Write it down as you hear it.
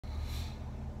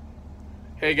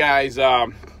Hey guys, a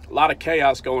lot of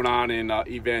chaos going on in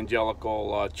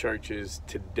evangelical churches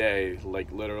today,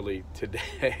 like literally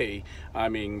today. I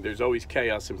mean, there's always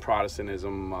chaos in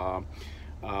Protestantism,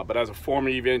 but as a former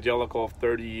evangelical of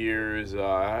 30 years,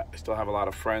 I still have a lot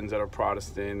of friends that are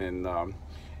Protestant, and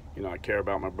you know, I care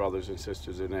about my brothers and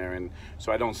sisters in there, and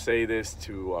so I don't say this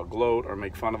to gloat or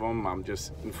make fun of them. I'm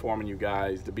just informing you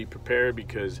guys to be prepared,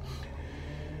 because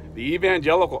the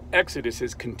evangelical exodus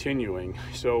is continuing.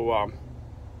 So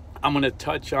I'm going to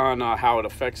touch on how it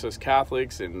affects us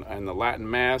Catholics and the Latin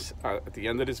Mass at the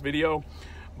end of this video.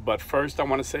 But first, I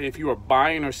want to say, if you are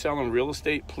buying or selling real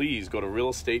estate, please go to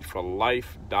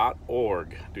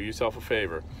realestateforlife.org. Do yourself a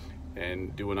favor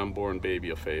and do an unborn baby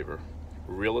a favor.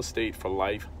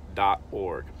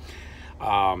 realestateforlife.org.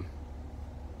 And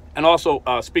also,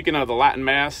 speaking of the Latin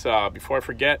Mass, before I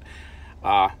forget,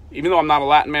 even though I'm not a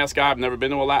Latin Mass guy, I've never been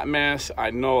to a Latin Mass,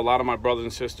 I know a lot of my brothers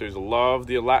and sisters love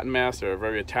the Latin Mass. They're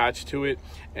very attached to it.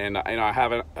 And you know,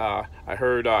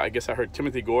 I guess I heard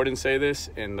Timothy Gordon say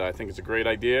this, and I think it's a great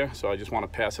idea. So I just want to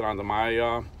pass it on to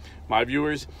my my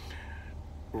viewers.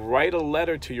 Write a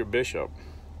letter to your bishop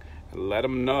and let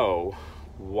him know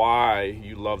why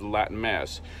you love the Latin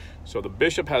Mass. So the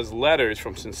bishop has letters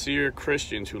from sincere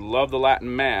Christians who love the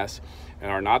Latin Mass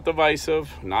and are not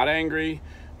divisive, not angry,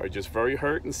 or just very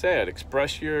hurt and sad.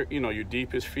 Express your, your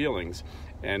deepest feelings.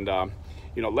 And,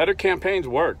 letter campaigns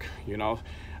work, I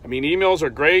mean, emails are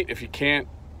great if you can't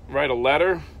write a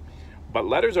letter, but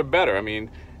letters are better. I mean,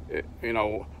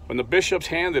 when the bishop's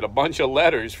handed a bunch of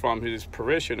letters from his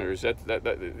parishioners,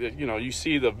 you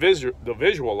see the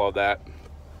visual of that,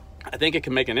 I think it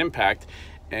can make an impact.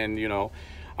 And,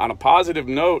 on a positive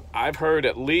note, I've heard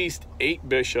at least 8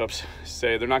 bishops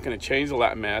say they're not going to change the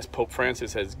Latin Mass. Pope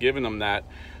Francis has given them that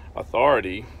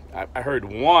authority. I heard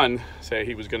one say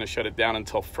he was going to shut it down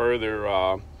until further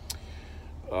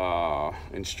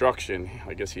instruction.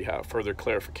 I guess he had further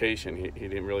clarification. He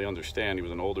didn't really understand. He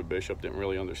was an older bishop, didn't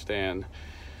really understand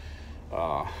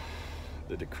the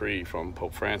decree from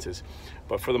Pope Francis.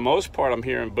 But for the most part, I'm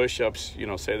hearing bishops,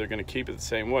 say they're going to keep it the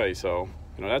same way. So,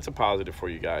 that's a positive for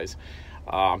you guys.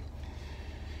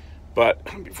 But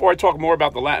before I talk more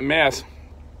about the Latin Mass,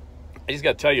 I just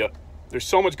got to tell you, there's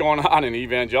so much going on in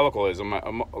evangelicalism.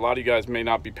 A lot of you guys may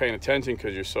not be paying attention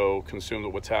because you're so consumed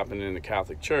with what's happening in the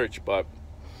Catholic Church, but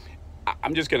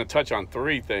I'm just going to touch on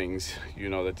 3 things,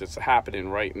 that's happening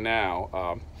right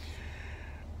now.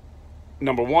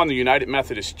 Number one, the United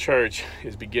Methodist Church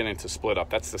is beginning to split up.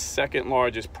 That's the second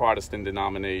largest Protestant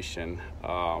denomination.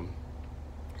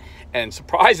 And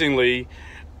surprisingly,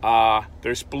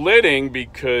 they're splitting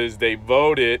because they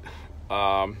voted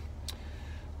to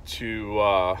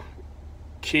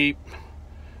keep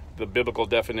the biblical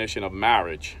definition of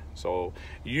marriage. So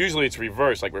usually it's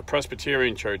reversed. Like with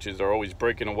Presbyterian churches, they're always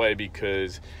breaking away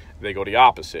because they go the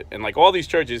opposite. And like all these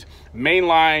churches,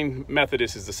 mainline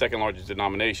Methodist is the second largest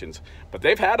denominations, but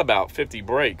they've had about 50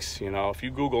 breaks. If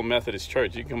you Google Methodist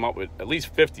Church, you can come up with at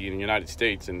least 50 in the United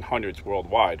States and hundreds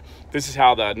worldwide. This is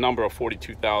how the number of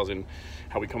 42,000,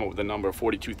 how we come up with the number of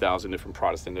 42,000 different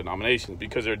Protestant denominations,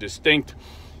 because they're distinct,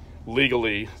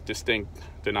 legally distinct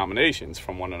denominations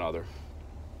from one another.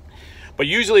 But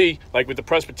usually, like with the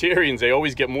Presbyterians, they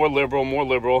always get more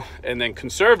liberal, and then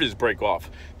conservatives break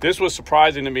off. This was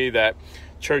surprising to me that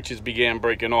churches began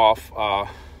breaking off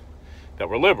that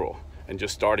were liberal and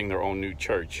just starting their own new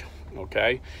church,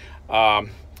 okay?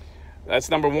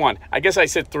 That's number one. I guess I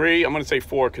said 3. I'm going to say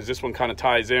 4 because this one kind of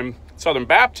ties in. Southern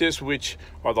Baptists, which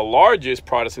are the largest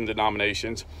Protestant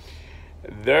denominations,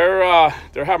 they're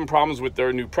having problems with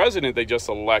their new president they just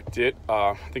elected.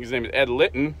 I think his name is Ed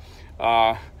Litton.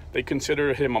 They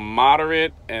consider him a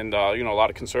moderate, and a lot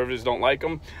of conservatives don't like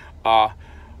him.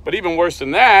 But even worse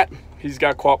than that, he's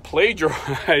got caught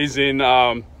plagiarizing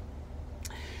the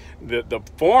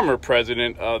former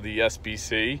president of the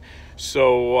SBC.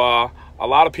 So a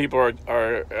lot of people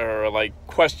are like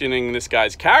questioning this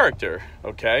guy's character.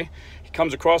 Okay, he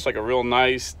comes across like a real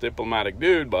nice diplomatic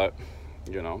dude, but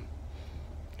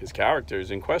his character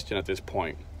is in question at this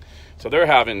point. So they're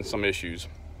having some issues.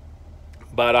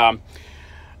 But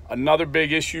another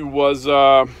big issue was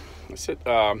Morgan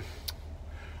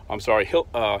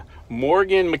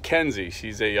McKenzie.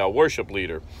 She's a worship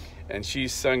leader, and she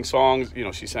sang songs.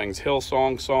 She sings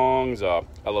Hillsong songs,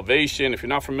 Elevation. If you're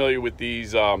not familiar with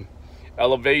these,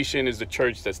 Elevation is the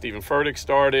church that Stephen Furtick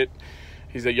started.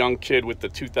 He's a young kid with the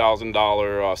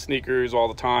 $2,000 sneakers all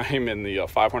the time and the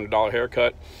 $500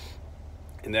 haircut.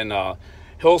 And then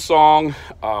Hillsong,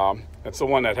 that's the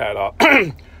one that had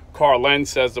Carl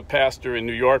Lentz as the pastor in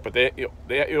New York, but they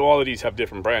all of these have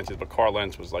different branches, but Carl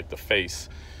Lentz was like the face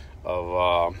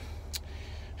of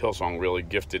Hillsong, really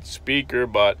gifted speaker,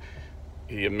 but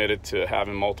he admitted to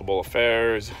having multiple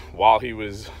affairs while he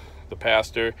was the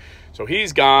pastor. So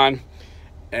he's gone.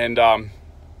 And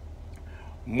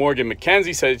Morgan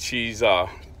McKenzie said she's going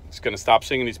to stop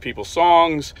singing these people's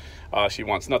songs. She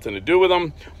wants nothing to do with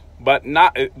them. But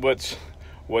not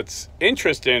what's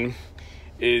interesting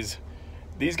is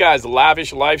these guys'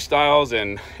 lavish lifestyles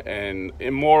and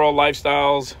immoral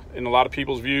lifestyles, in a lot of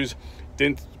people's views,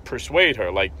 didn't persuade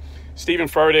her. Like Stephen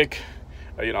Furtick,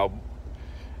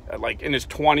 like in his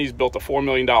 20s, built a $4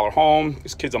 million home.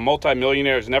 This kid's a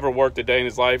multimillionaire. He's never worked a day in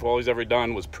his life. All he's ever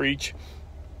done was preach.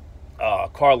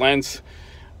 Carl Lentz,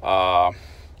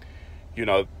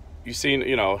 you've seen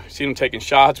him taking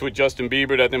shots with Justin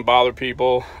Bieber that didn't bother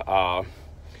people.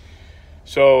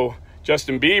 So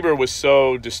Justin Bieber was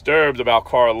so disturbed about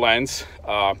Carl Lentz,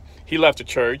 he left the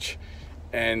church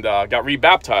and got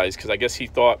rebaptized because I guess he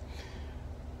thought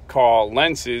Carl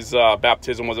Lentz's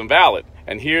baptism was invalid.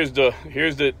 And here's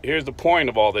the point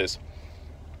of all this.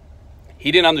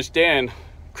 He didn't understand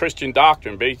Christian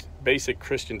doctrine, basic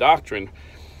Christian doctrine.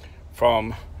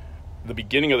 From the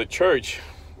beginning of the church,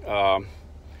 the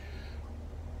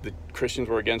Christians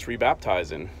were against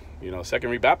rebaptizing. Second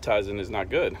rebaptizing is not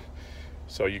good.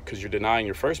 So because you're denying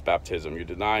your first baptism, you're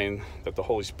denying that the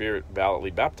Holy Spirit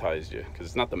validly baptized you, because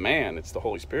it's not the man, it's the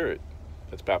Holy Spirit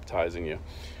that's baptizing you.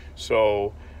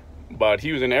 So, but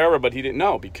he was in error, but he didn't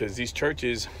know, because these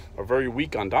churches are very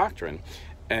weak on doctrine.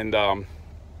 And,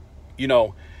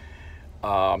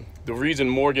 the reason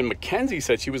Morgan McKenzie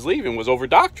said she was leaving was over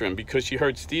doctrine, because she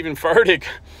heard Stephen Furtick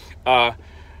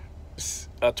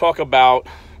talk about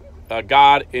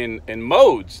God in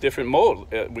modes, different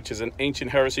mode, which is an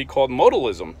ancient heresy called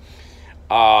modalism.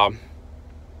 And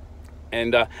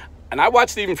I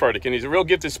watched Stephen Furtick, and he's a real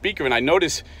gifted speaker, and I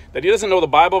noticed that he doesn't know the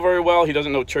Bible very well. He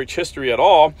doesn't know church history at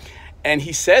all, and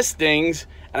he says things,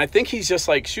 and I think he's just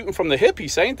like shooting from the hip.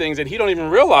 He's saying things, and he don't even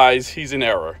realize he's in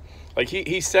error. Like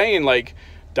he's saying like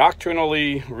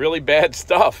doctrinally really bad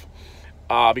stuff,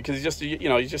 because he's just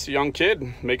a young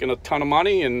kid making a ton of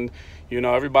money, and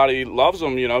everybody loves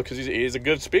him, because he's a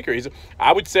good speaker.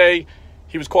 I would say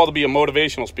he was called to be a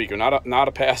motivational speaker, not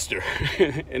a pastor.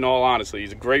 In all honesty,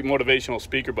 he's a great motivational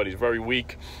speaker, but he's very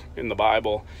weak in the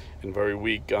Bible and very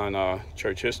weak on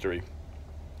church history.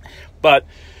 But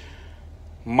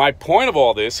my point of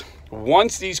all this,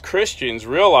 once these Christians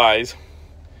realize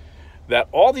that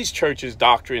all these churches'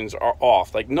 doctrines are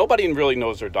off, like nobody really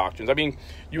knows their doctrines. I mean,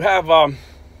 you have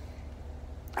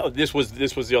this was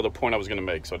the other point I was going to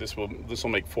make. So this will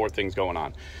make four things going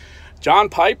on. John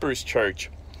Piper's church,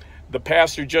 the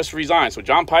pastor just resigned. So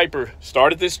John Piper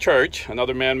started this church,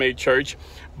 another man-made church,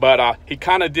 but he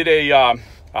kind of did a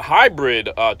hybrid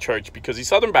church, because he's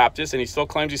Southern Baptist, and he still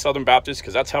claims he's Southern Baptist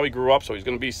because that's how he grew up. So he's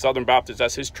going to be Southern Baptist.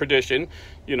 That's his tradition.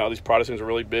 These Protestants are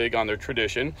really big on their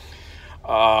tradition.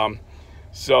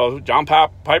 So John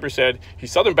Piper said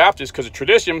he's Southern Baptist because of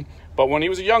tradition, but when he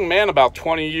was a young man, about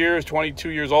 22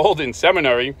 years old in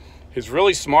seminary, his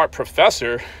really smart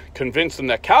professor convinced him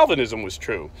that Calvinism was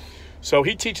true. So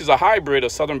he teaches a hybrid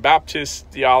of Southern Baptist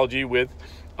theology with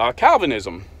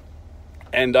Calvinism.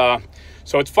 And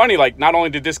so it's funny, like not only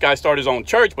did this guy start his own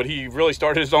church, but he really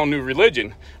started his own new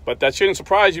religion. But that shouldn't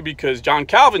surprise you, because John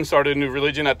Calvin started a new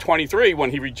religion at 23 when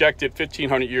he rejected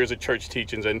 1,500 years of church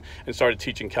teachings and started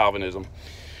teaching Calvinism.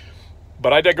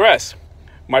 But I digress.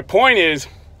 My point is,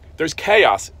 there's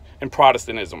chaos in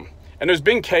Protestantism. And there's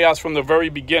been chaos from the very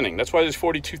beginning. That's why there's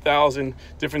 42,000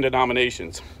 different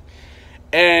denominations.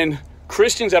 And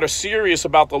Christians that are serious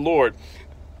about the Lord,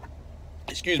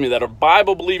 that are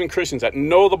Bible-believing Christians that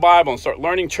know the Bible and start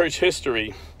learning church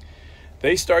history,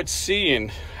 they start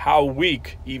seeing how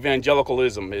weak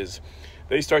evangelicalism is.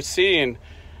 They start seeing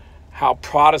how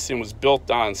Protestant was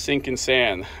built on sinking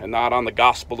sand and not on the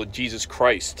gospel of Jesus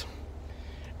Christ.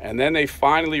 And then they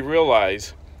finally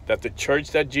realize that the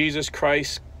church that Jesus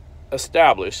Christ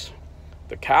established,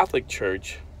 the Catholic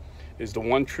Church, is the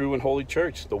one true and holy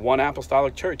church, the one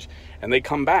apostolic church. And they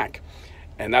come back.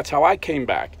 And that's how I came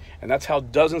back. And that's how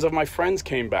dozens of my friends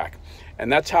came back.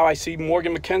 And that's how I see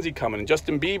Morgan McKenzie coming. And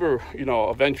Justin Bieber,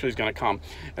 eventually is going to come.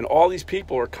 And all these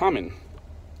people are coming.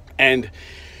 And,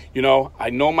 I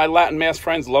know my Latin Mass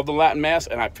friends love the Latin Mass.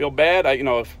 And I feel bad.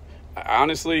 I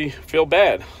honestly feel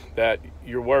bad that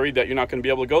you're worried that you're not going to be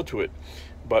able to go to it.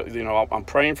 But, I'm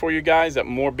praying for you guys that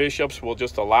more bishops will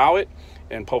just allow it.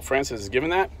 And Pope Francis has given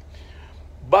that.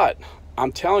 But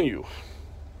I'm telling you,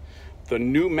 the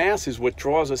new Mass is what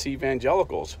draws us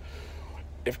evangelicals.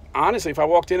 If I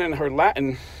walked in and heard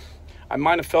Latin, I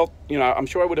might have felt, I'm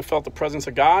sure I would have felt the presence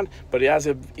of God, but as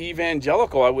an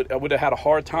evangelical, I would have had a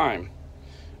hard time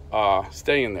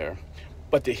staying there.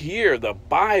 But to hear the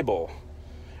Bible,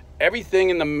 everything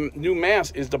in the new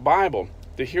Mass is the Bible.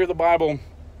 To hear the Bible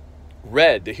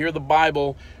read, to hear the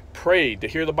Bible prayed, to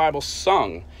hear the Bible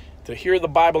sung, to hear the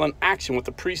Bible in action, what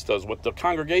the priest does, what the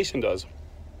congregation does.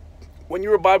 When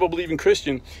you're a Bible-believing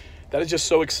Christian, that is just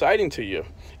so exciting to you.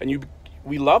 And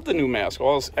we love the new Mass,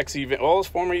 all us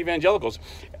former evangelicals.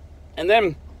 And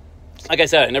then, like I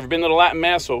said, I've never been to the Latin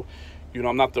Mass, so,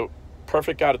 I'm not the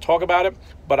perfect guy to talk about it,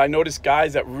 but I noticed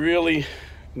guys that really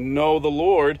know the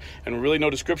Lord and really know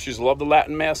the scriptures love the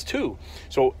Latin Mass too.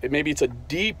 So maybe it's a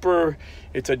deeper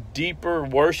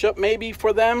worship maybe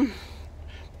for them.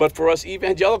 But for us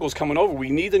evangelicals coming over, we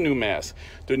need the new Mass.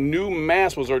 The new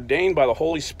Mass was ordained by the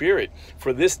Holy Spirit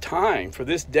for this time, for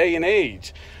this day and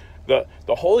age. The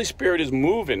Holy Spirit is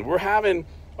moving. We're having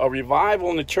a revival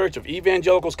in the church of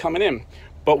evangelicals coming in.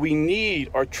 But we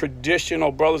need our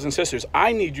traditional brothers and sisters.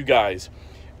 I need you guys.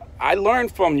 I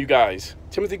learned from you guys.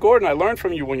 Timothy Gordon, I learned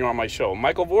from you when you're on my show.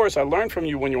 Michael Voris, I learned from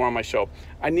you when you're on my show.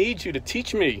 I need you to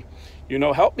teach me,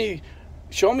 help me.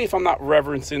 Show me if I'm not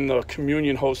reverencing the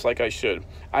communion host like I should.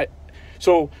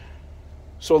 So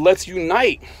let's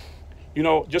unite.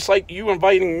 Just like you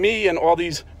inviting me and all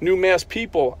these new Mass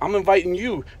people, I'm inviting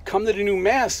you. Come to the new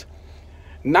Mass,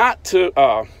 not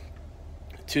to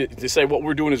say what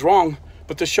we're doing is wrong,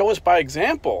 but to show us by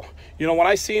example. When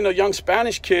I seen a young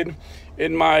Spanish kid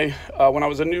in my when I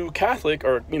was a new Catholic,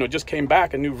 or just came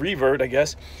back, a new revert, I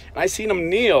guess, and I seen him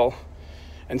kneel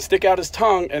and stick out his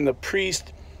tongue, and the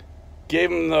priest gave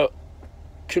him the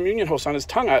communion host on his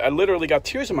tongue. I literally got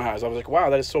tears in my eyes. I was like, wow,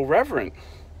 that is so reverent.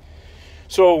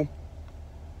 So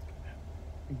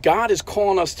God is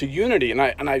calling us to unity. And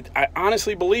I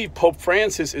honestly believe Pope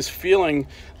Francis is feeling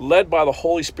led by the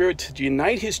Holy Spirit to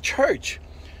unite his church,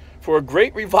 for a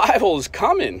great revival is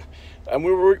coming. And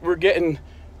we're getting,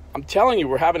 I'm telling you,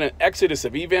 we're having an exodus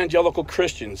of evangelical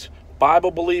Christians,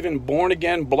 Bible-believing,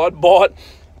 born-again, blood-bought,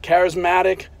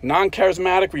 charismatic,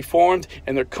 non-charismatic, reformed,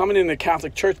 and they're coming into the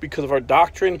Catholic Church because of our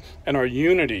doctrine and our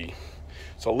unity.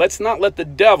 So let's not let the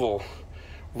devil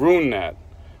ruin that.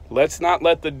 Let's not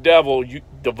let the devil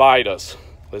divide us.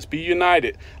 Let's be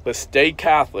united. Let's stay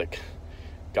Catholic.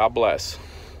 God bless.